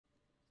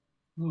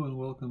Hello and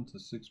welcome to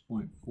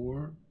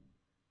 6.4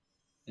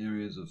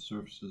 Areas of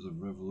Surfaces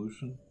of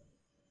Revolution.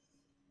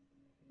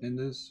 In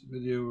this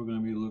video we're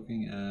going to be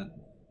looking at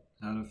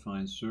how to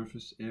find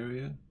surface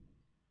area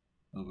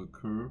of a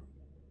curve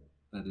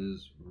that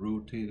is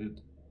rotated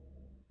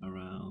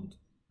around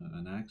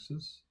an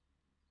axis.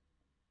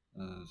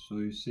 So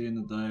you see in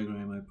the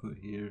diagram I put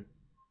here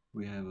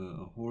we have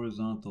a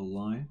horizontal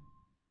line,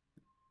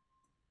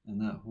 and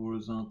that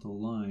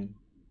horizontal line,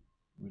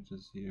 which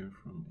is here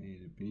from A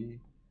to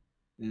B,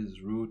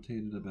 is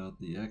rotated about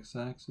the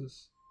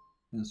x-axis,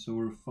 and so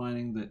we're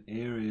finding the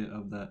area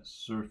of that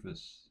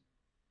surface.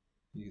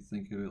 You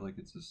think of it like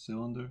it's a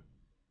cylinder.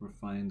 We're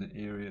finding the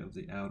area of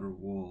the outer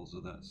walls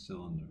of that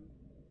cylinder.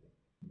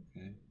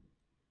 Okay,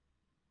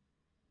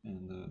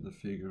 and the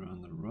figure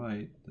on the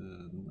right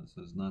that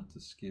says not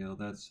to scale,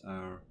 that's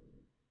our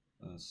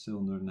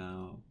cylinder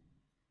now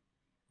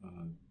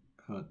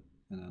cut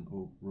and then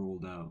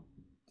rolled out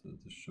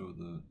to show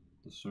the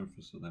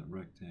surface of that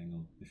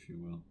rectangle, if you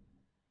will.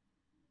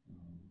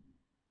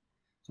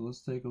 So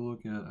let's take a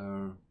look at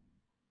our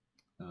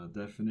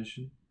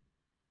definition.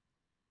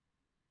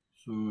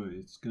 So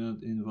it's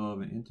going to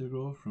involve an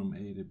integral from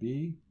a to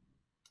b,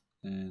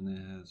 and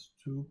it has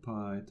 2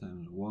 pi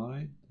times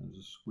y times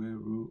the square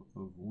root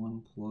of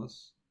 1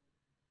 plus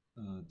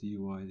dy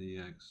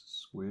dx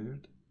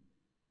squared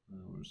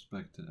with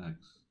respect to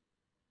x.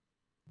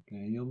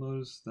 Okay, and you'll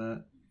notice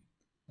that,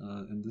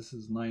 and this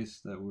is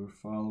nice that we're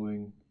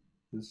following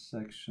this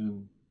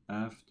section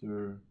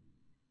after,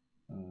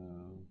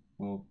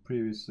 well,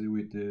 previously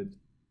we did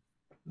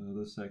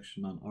the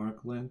section on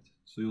arc length,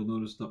 so you'll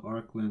notice the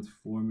arc length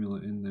formula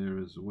in there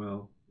as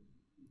well,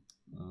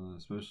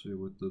 especially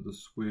with the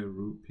square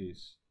root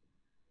piece.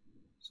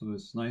 So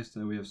it's nice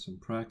that we have some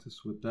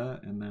practice with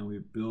that, and then we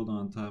build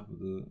on top of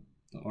the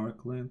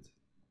arc length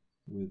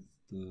with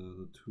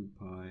the 2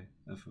 pi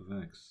f of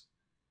x,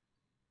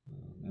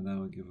 and that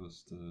will give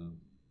us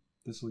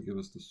this will give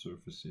us the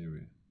surface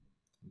area.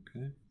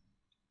 Okay,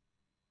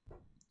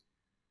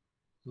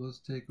 so let's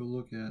take a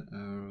look at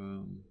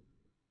our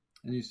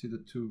and you see the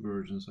two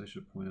versions. I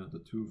should point out the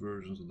two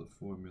versions of the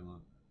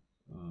formula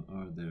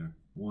are there.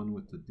 One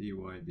with the dy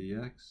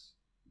dx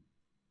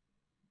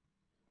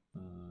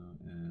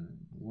and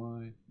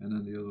y, and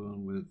then the other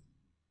one with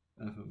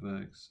f of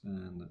x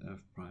and f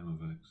prime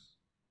of x.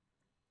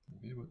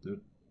 Okay, but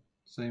they're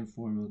same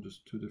formula,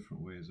 just two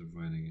different ways of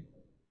writing it.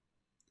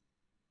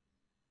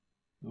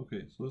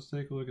 Okay, so let's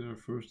take a look at our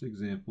first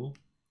example.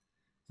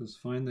 Let's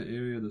find the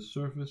area of the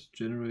surface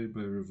generated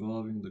by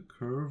revolving the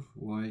curve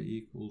y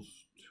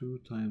equals 2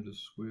 times the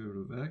square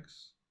root of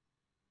x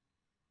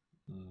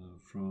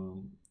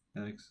from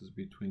x is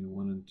between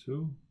 1 and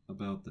 2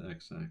 about the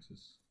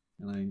x-axis.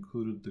 And I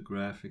included the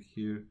graphic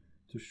here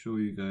to show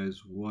you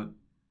guys what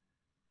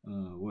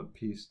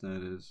piece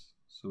that is.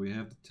 So we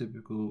have the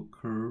typical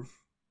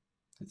curve.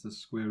 It's a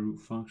square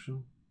root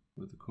function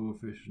with a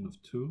coefficient of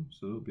 2,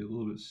 so it'll be a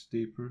little bit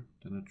steeper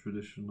than a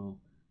traditional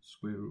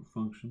square root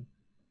function.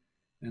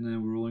 And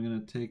then we're only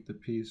going to take the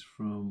piece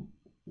from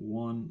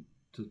 1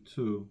 to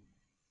 2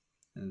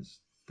 as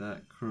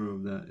that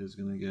curve that is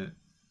going to get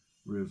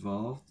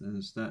revolved, and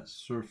it's that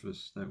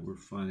surface that we're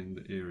finding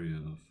the area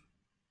of.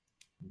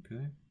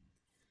 Okay,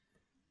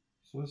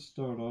 so let's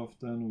start off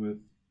then with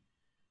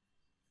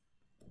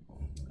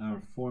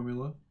our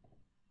formula.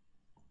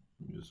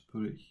 Let me just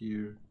put it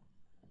here.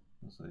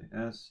 Let's say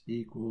S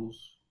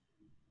equals,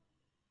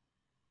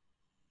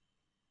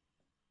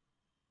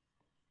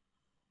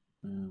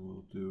 and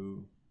we'll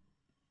do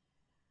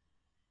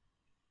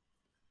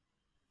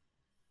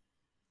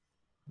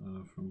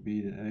from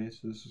B to A,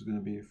 so this is going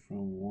to be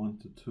from 1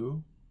 to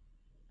 2.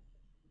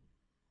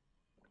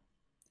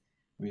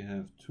 We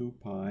have 2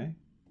 pi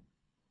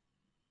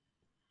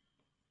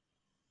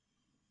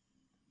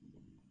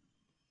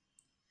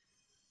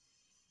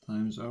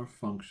times our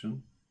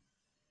function.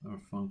 Our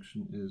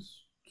function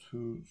is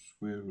 2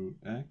 square root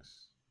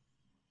x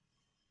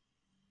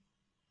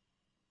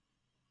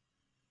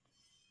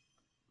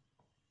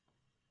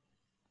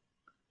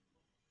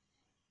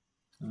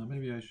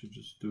maybe I should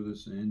just do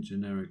this in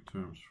generic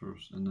terms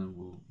first, and then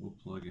we'll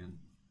plug in.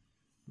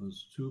 It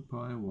was 2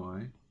 pi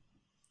y,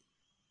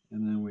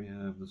 and then we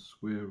have the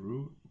square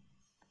root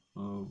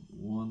of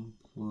 1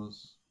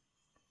 plus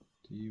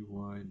dy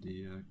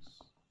dx.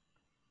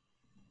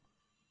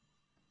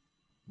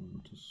 I'm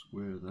going to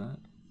square that,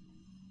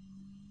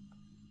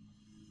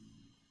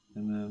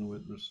 and then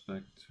with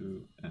respect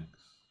to x.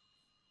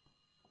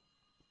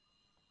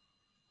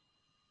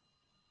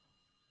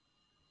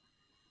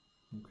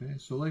 Okay,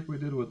 so like we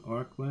did with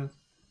arc length,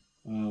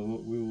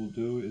 what we will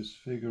do is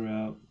figure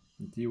out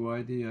dy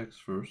dx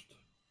first,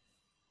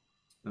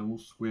 then we'll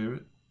square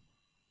it,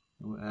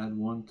 and we'll add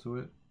 1 to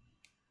it,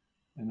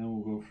 and then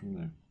we'll go from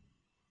there.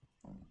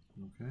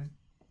 Okay,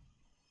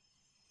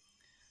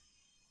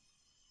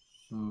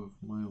 so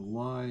if my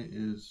y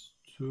is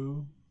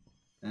 2x,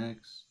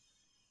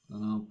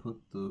 then I'll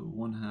put the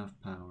 1/2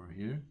 power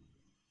here,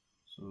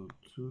 so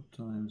 2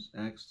 times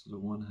x to the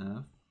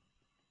 1/2.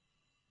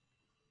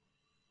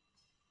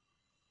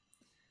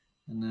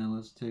 And now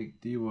let's take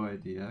dy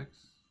dx.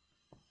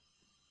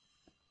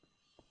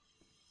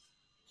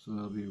 So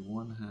that'll be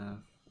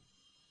 1/2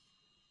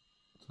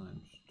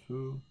 times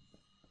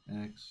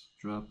 2x,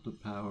 drop the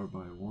power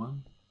by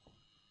 1.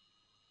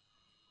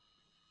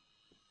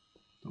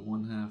 The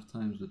 1/2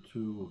 times the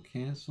 2 will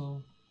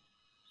cancel,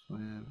 so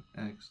I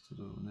have x to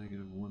the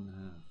negative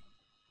 1/2.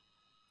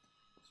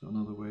 So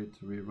another way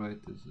to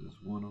rewrite this is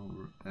 1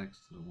 over x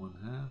to the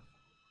 1/2,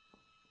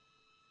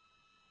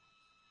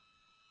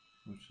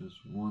 which is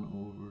 1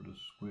 over the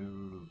square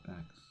root of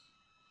x.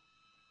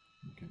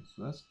 Okay,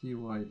 so that's dy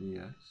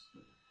dx.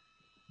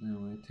 Now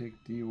when I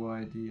take dy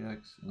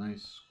dx and I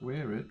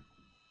square it,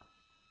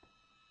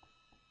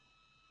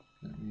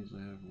 that means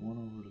I have 1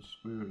 over the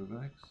square root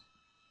of x,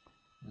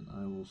 and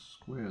I will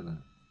square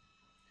that.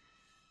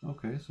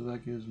 Okay, so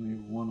that gives me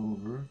 1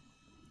 over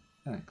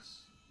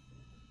x.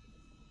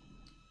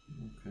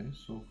 Okay,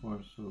 so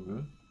far so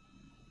good.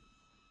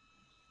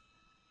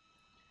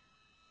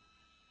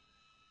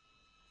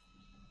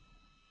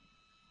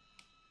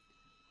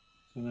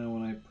 So now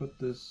when I put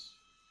this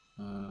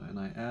and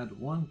I add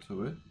 1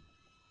 to it,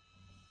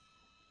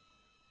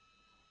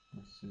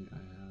 let's see, I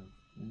have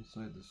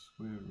inside the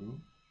square root,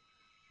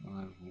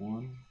 I'll have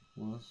 1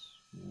 plus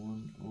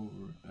 1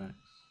 over x.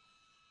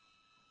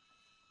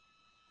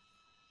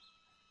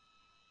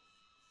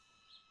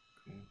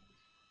 Okay,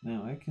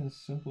 now I can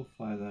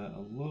simplify that a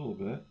little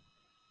bit.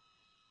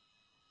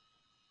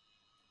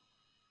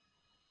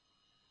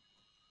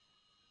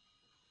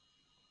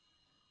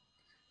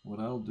 What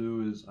I'll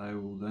do is I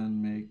will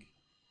then make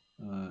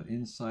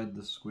inside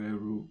the square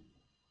root,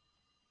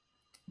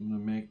 I'm going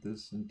to make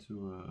this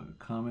into a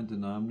common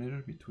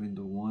denominator between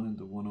the 1 and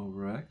the 1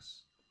 over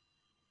x.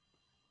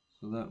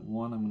 So that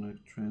 1 I'm going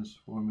to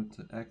transform it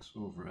to x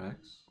over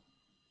x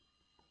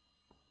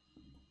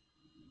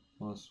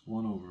plus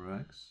 1 over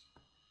x.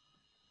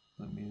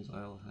 That means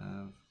I'll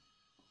have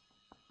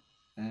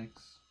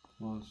x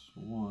plus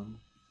 1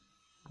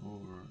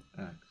 over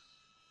x.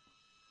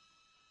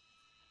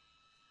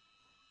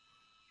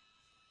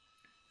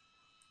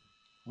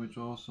 Which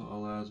also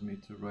allows me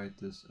to write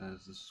this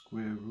as the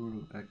square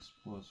root of x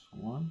plus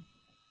 1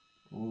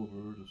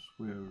 over the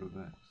square root of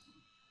x.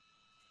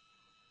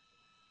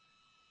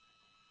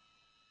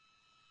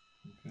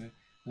 Okay,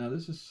 now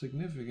this is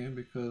significant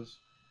because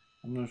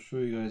I'm going to show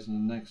you guys in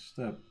the next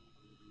step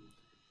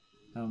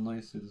how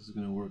nicely this is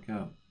going to work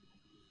out.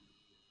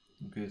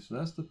 Okay, so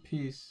that's the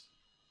piece.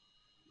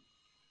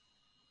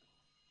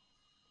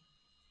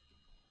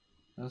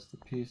 That's the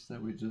piece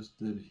that we just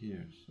did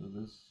here. So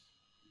this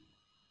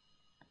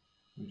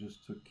we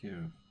just took care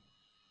of.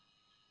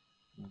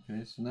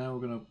 Okay, so now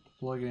we're going to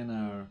plug in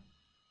our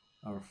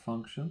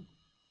function.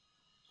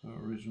 So our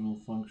original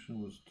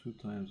function was 2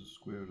 times the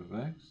square root of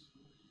x.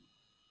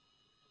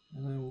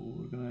 And then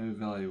we're going to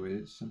evaluate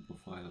it,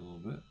 simplify it a little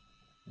bit,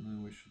 and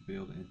then we should be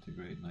able to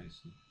integrate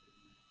nicely.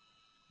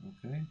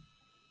 Okay.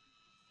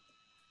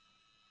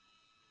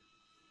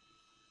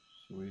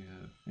 So we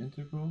have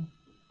integral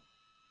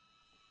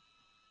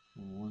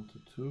from 1 to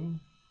 2,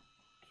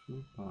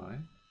 2 pi.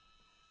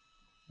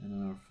 And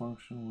then our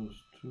function was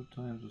 2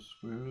 times the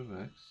square root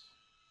of x.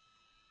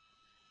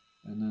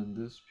 And then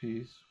this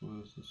piece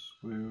was the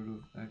square root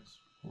of x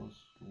plus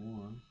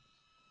 1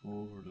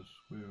 over the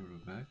square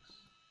root of x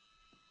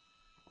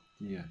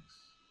dx.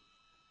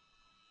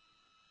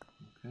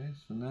 Okay,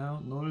 so now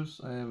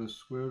notice I have a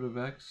square root of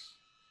x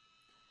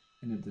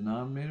in the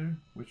denominator,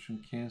 which can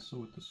cancel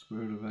with the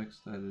square root of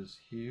x that is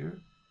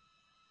here.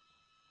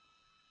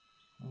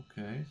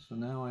 Okay, so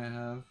now I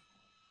have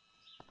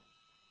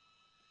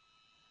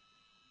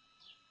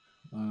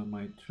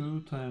my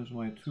 2 times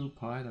my 2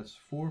 pi, that's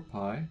 4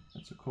 pi,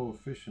 that's a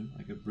coefficient,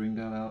 I could bring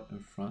that out in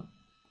front.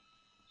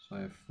 So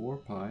I have 4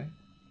 pi,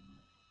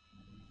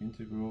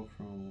 integral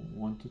from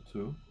 1 to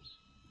 2,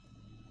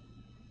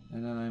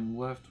 and then I'm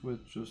left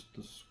with just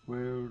the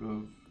square root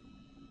of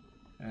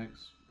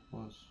x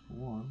plus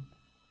 1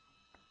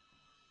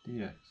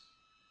 dx.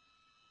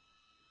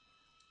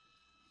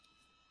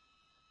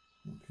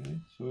 Okay,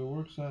 so it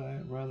works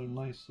out rather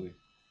nicely.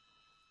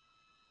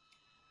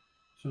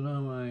 So now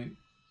my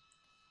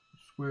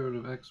square root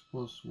of x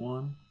plus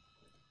 1,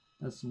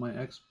 that's my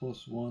x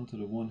plus 1 to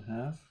the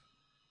 1/2.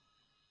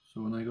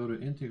 So when I go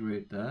to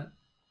integrate that,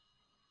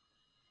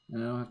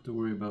 and I don't have to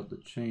worry about the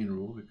chain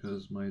rule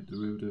because my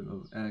derivative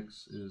of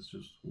x is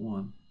just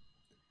 1.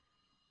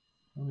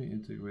 Let me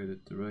integrate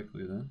it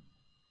directly then.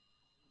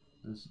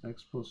 This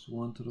x plus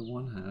 1 to the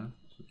 1/2,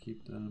 so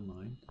keep that in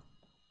mind.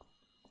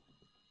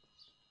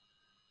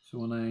 So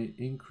when I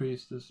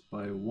increase this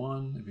by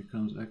 1, it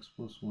becomes x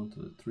plus 1 to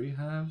the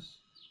 3/2.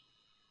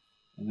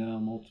 And then I'll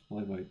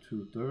multiply by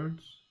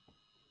 2/3.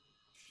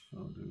 So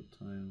I'll do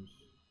times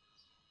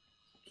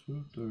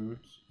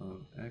 2/3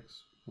 of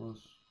x plus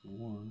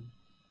 1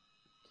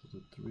 to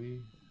the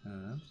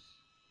 3/2.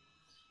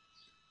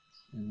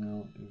 And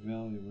I'll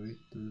evaluate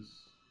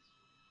this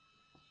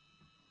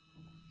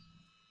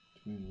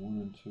between 1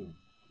 and 2.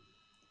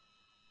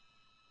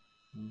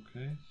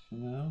 Okay, so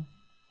now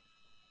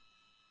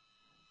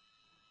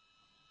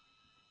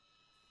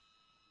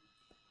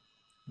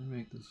To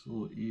make this a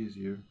little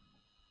easier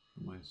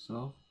for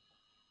myself,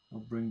 I'll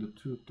bring the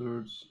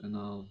 2/3 and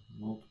I'll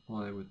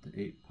multiply with the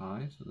 8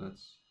 pi, so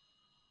that's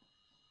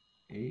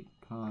 8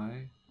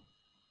 pi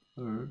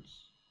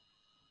thirds.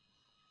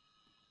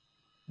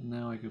 And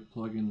now I could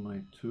plug in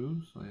my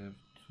 2, so I have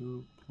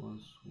 2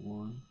 plus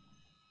 1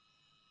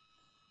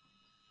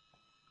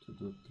 to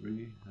the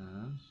 3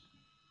 halves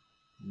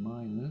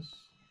minus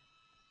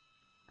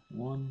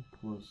 1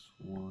 plus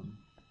 1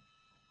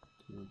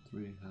 to the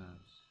 3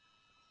 halves.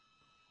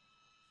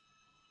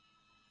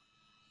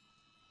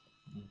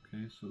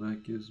 Okay, so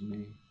that gives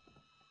me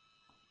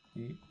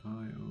 8 pi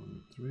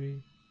over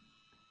 3.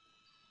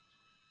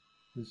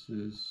 This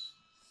is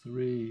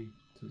 3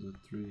 to the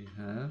 3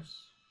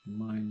 halves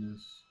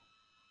minus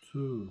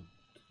 2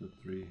 to the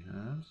 3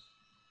 halves.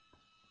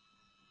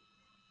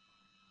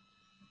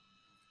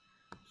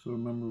 So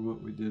remember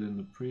what we did in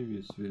the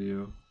previous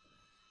video.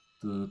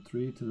 The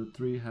 3 to the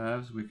 3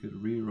 halves we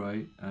could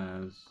rewrite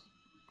as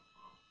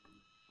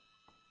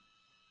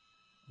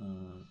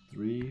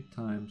 3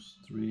 times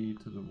 3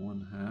 to the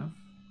 1/2.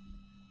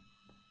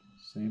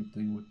 Same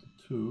thing with the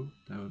 2.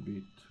 That would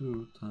be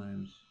 2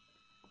 times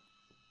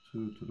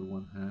 2 to the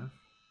 1/2.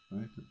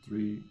 Right? The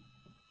 3,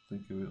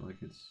 think of it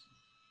like it's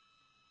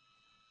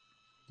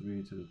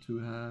 3 to the 2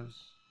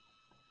 halves,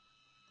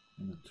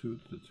 and the 2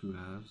 to the 2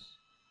 halves.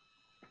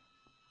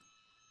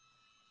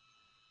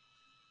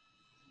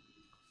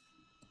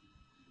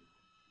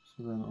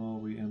 So then all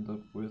we end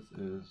up with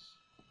is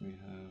we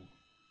have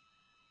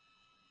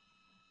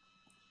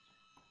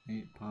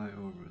 8 pi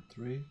over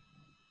 3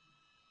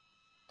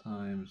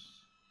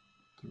 times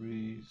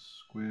 3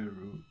 square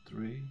root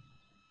 3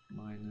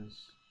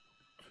 minus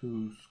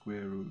 2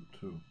 square root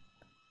 2.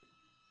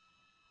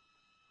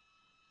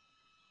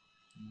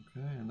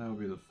 Okay, and that will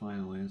be the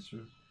final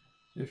answer.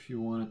 If you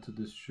wanted to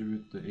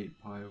distribute the 8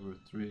 pi over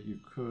 3, you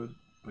could,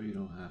 but you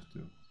don't have to.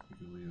 You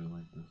can leave it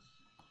like this.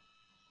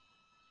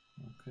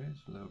 Okay,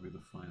 so that would be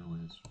the final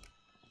answer.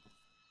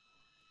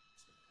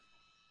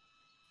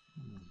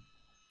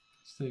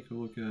 Let's take a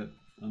look at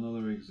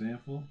another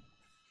example.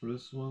 For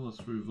this one,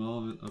 let's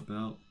revolve it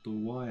about the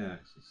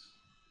y-axis.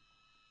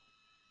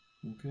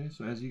 Okay,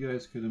 so as you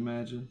guys could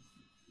imagine,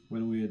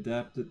 when we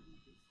adapt it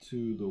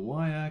to the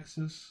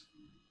y-axis,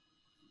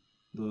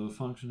 the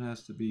function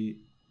has to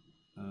be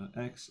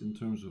x in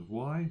terms of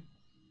y.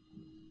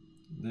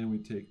 Then we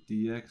take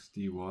dx,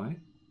 dy,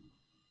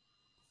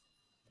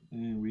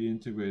 and we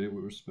integrate it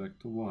with respect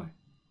to y.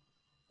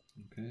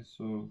 Okay,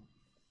 so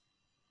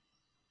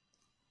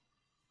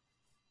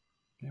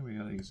we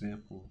got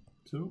example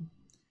 2.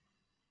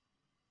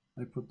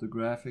 I put the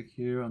graphic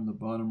here on the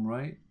bottom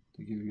right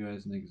to give you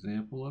guys an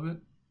example of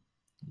it.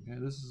 Okay,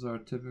 this is our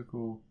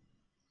typical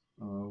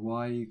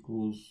y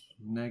equals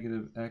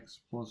negative x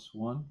plus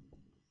 1.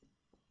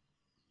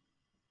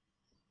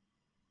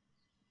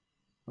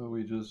 But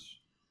we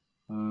just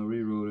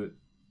rewrote it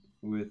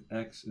with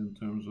x in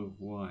terms of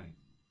y.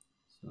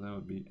 So that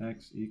would be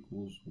x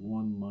equals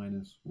 1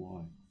 minus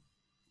y.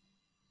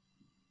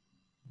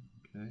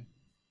 Okay,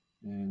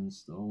 and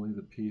it's only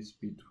the piece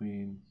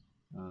between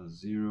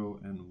 0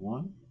 and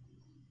 1.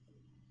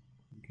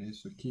 Okay,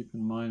 so keep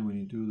in mind when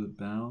you do the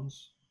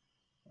bounds,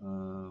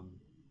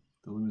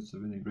 the limits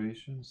of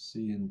integration,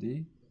 c and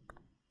d,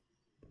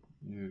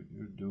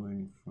 you're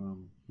doing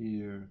from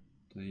here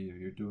to here.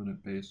 You're doing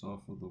it based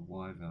off of the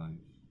y values.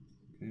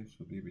 Okay, so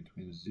it'll be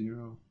between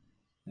 0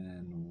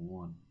 and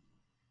 1.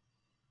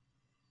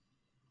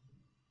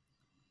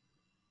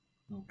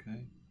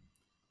 Okay,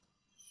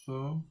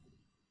 so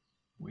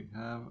we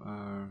have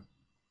our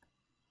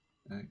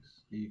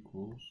x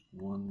equals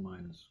 1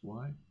 minus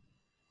y.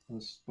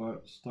 Let's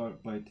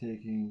start by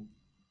taking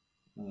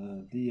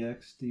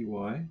dx,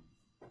 dy.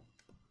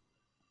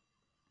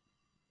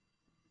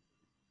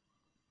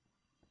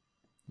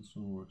 This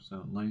one works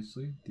out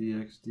nicely.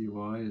 Dx,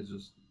 dy is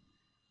just,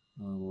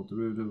 well,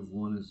 derivative of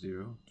 1 is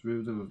 0.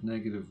 Derivative of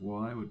negative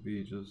y would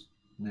be just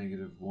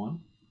negative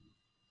 1.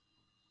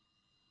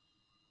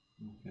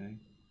 Okay,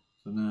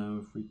 so now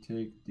if we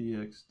take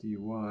dx, dy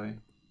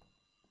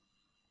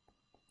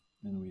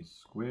and we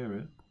square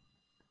it,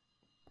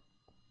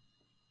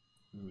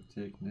 we would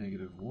take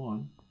negative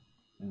 1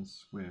 and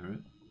square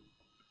it.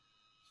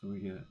 So we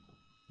get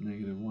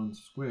negative 1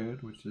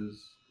 squared, which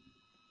is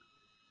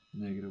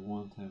negative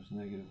 1 times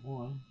negative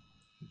 1,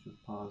 which is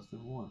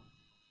positive 1.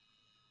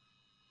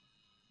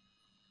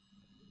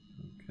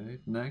 Okay,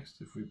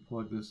 next, if we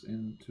plug this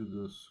into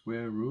the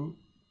square root,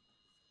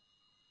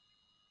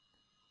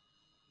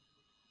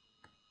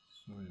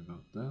 sorry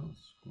about that,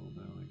 let's scroll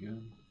down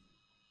again.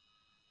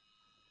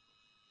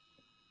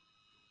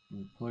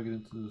 We plug it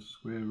into the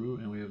square root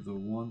and we have the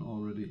 1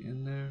 already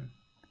in there.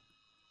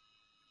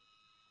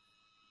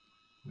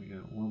 We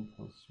got 1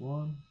 plus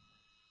 1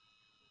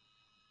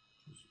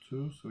 is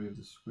 2, so we have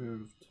the square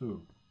root of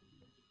 2.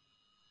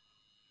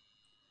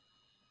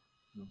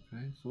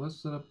 Okay, so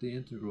let's set up the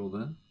integral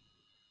then.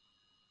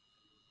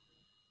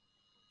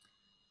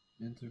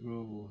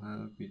 Integral will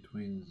have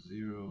between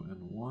 0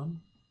 and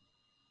 1.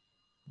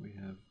 We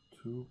have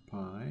 2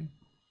 pi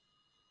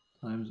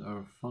times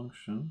our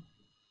function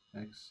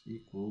x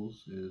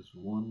equals is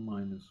 1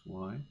 minus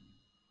y.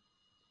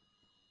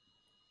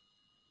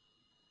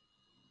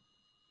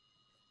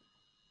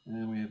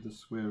 And we have the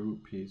square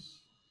root piece,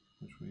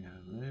 which we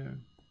have there,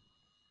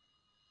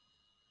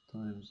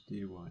 times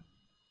dy.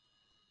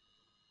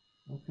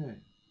 Okay,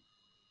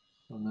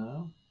 so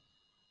now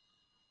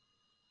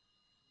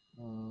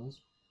let's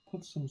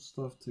put some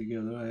stuff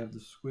together. I have the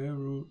square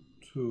root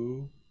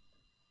 2,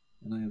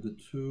 and I have the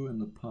 2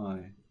 and the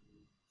pi.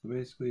 So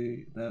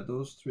basically,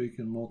 those three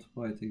can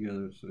multiply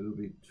together, so it'll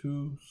be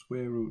 2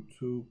 square root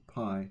 2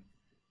 pi.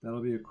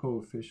 That'll be a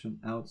coefficient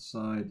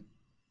outside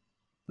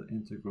the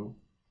integral.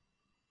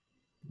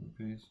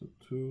 Okay, so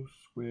 2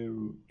 square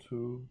root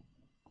 2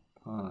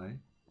 pi.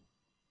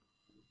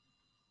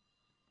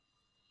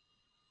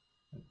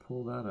 I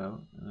pull that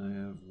out, and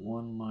I have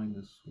 1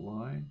 minus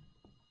y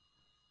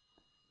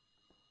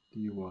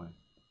dy.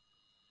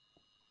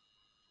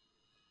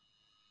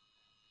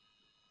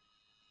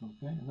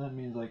 Okay, and that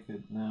means I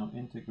could now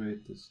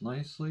integrate this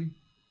nicely.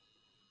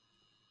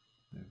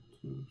 I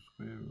have 2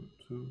 square root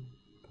 2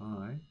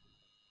 pi.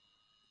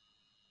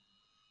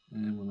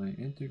 And when I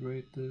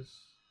integrate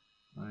this,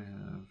 I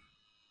have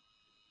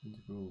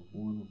integral of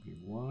 1 will be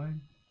y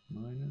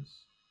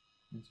minus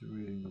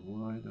integrating the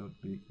y, that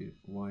would be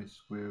y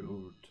squared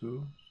over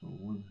 2, so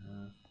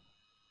 1/2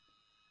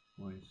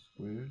 y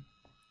squared.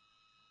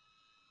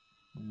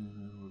 And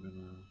then we're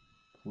going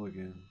to plug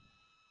in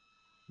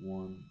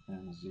 1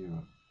 and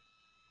 0.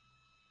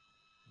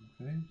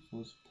 Okay, so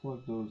let's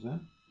plug those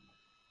in,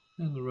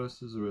 and the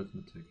rest is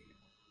arithmetic.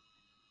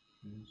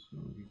 Okay, so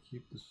we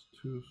keep this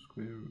 2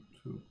 square root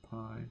 2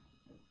 pi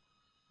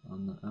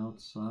on the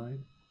outside,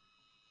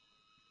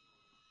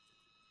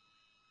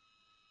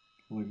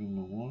 plug in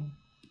the 1.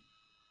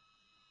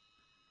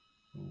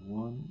 So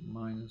 1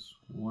 minus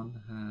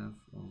 1/2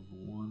 of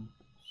 1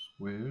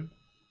 squared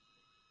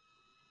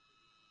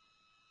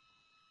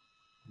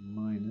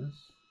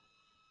minus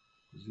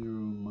 0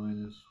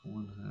 minus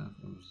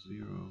 1/2 of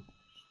 0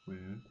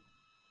 squared.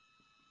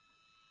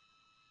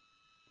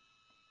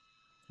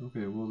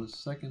 Okay, well the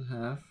second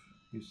half,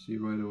 you see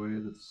right away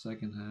that the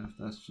second half,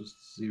 that's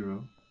just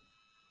 0.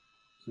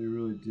 So you're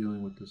really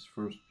dealing with this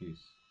first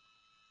piece.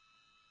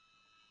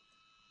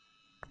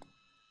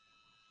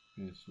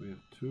 Okay, so we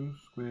have 2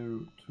 square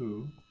root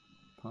 2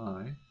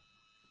 pi,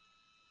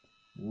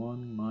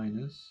 1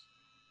 minus,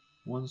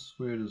 1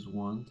 squared is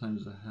 1,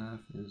 times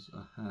 1/2 is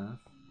 1/2.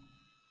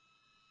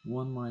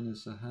 1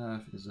 minus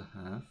 1/2 is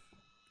 1/2.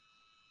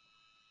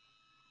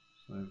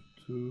 So I have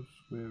 2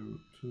 square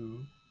root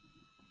 2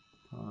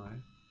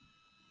 pi.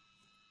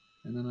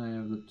 And then I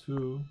have the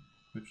 2,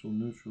 which will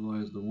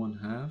neutralize the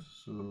 1/2,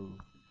 so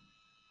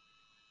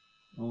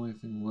only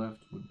thing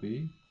left would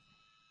be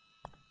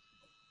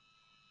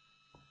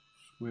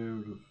square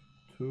root of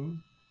 2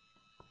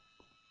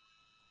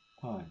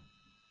 pi.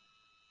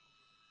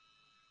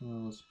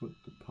 Well, let's put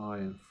the pi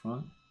in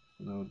front,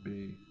 so that would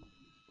be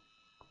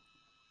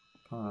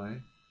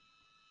pi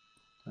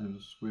times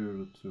the square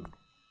root of 2.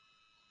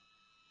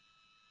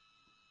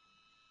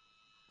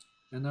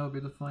 And that would be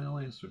the final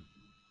answer.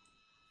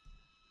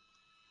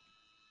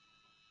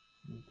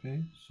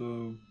 Okay,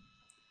 so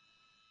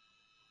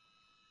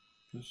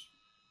just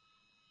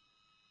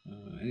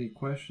any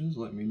questions,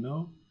 let me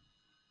know.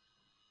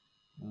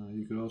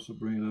 You could also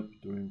bring it up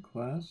during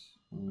class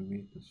when we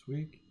meet this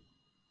week.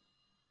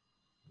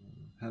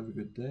 Have a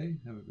good day,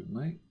 have a good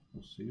night.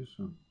 We'll see you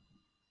soon.